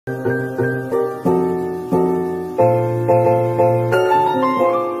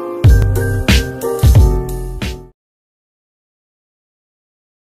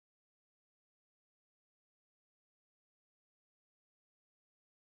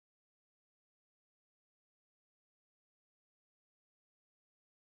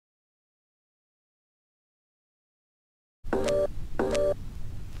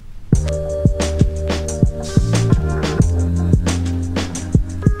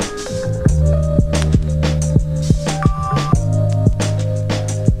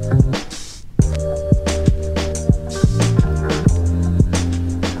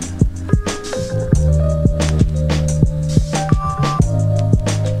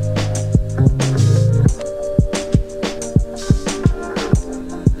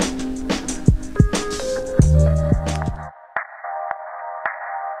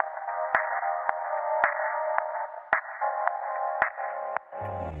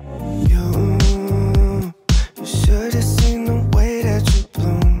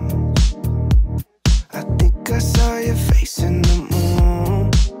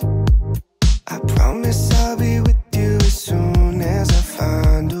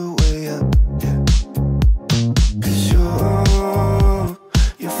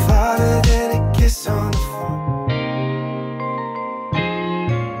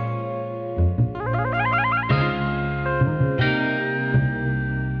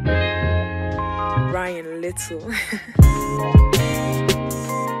Little.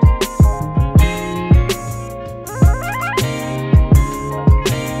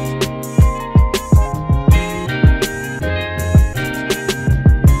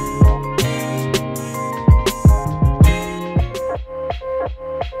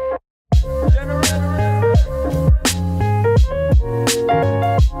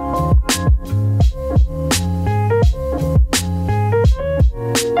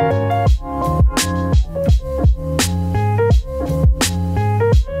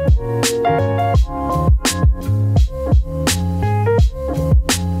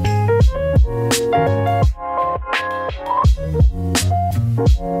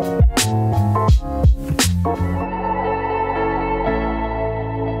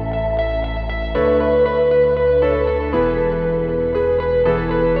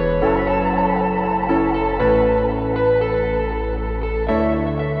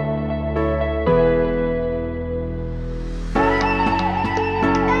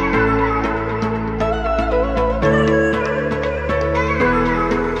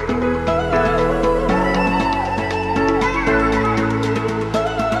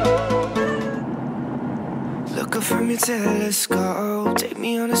 Telescope, take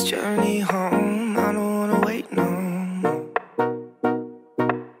me on this journey home. I don't wanna wait no more.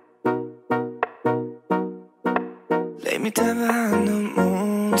 Lay me down behind the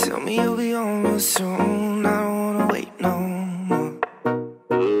moon. Tell me you'll be on real soon. I don't wanna wait no more.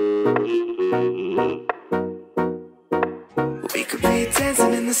 We could be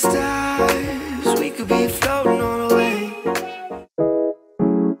dancing in the stars. We could be floating on away.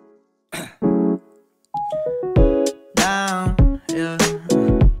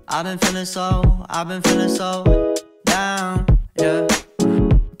 I've been feeling so down, yeah.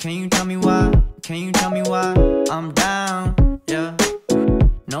 Can you tell me why? Can you tell me why I'm down, yeah?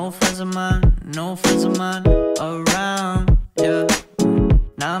 No friends of mine around, yeah.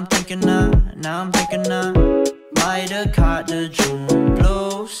 Now I'm thinking I might have caught the June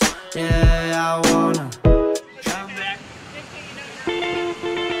blues, yeah. I wanna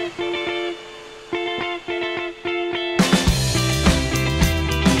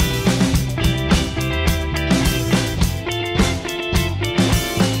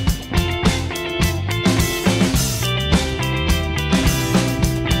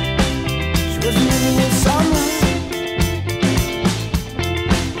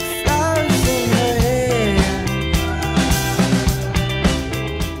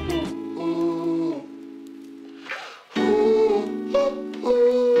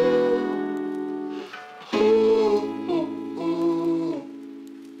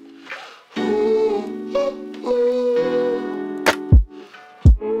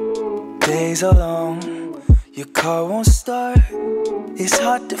days are long, your car won't start. It's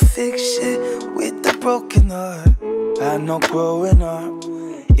hard to fix shit with a broken heart. I know growing up,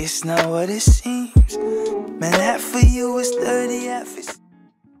 it's not what it seems. Man, half for you is 30, half is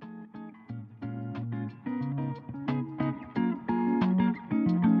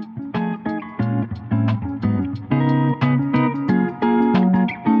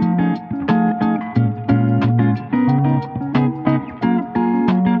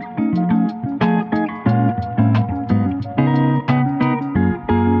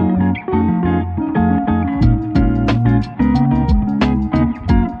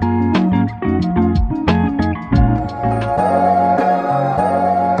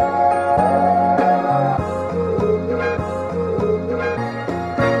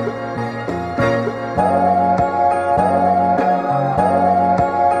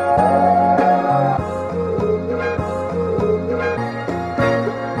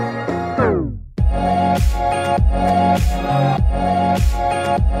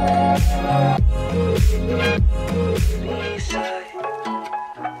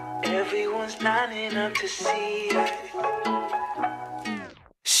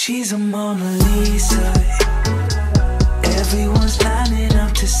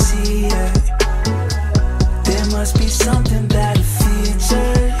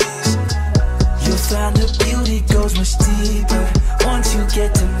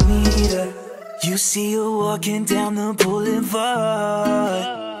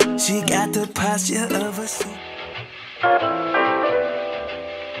She got the posture of a super.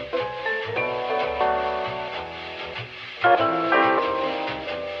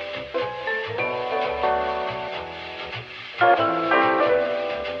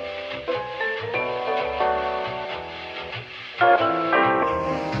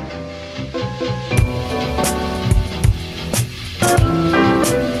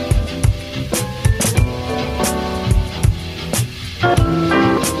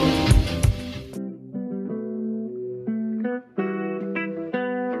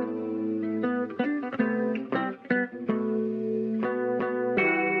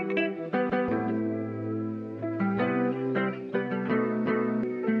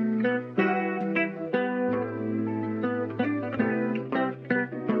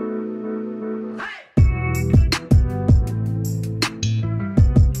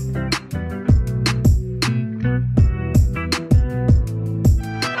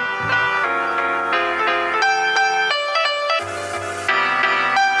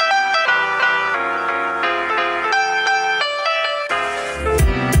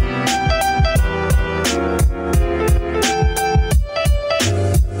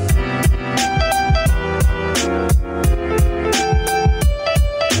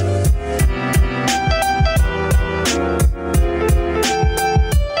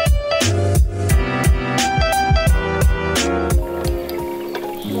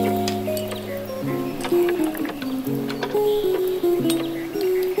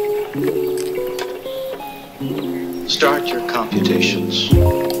 Start your computations.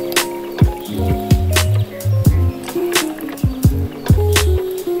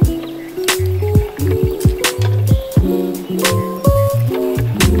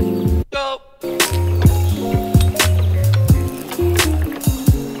 Go.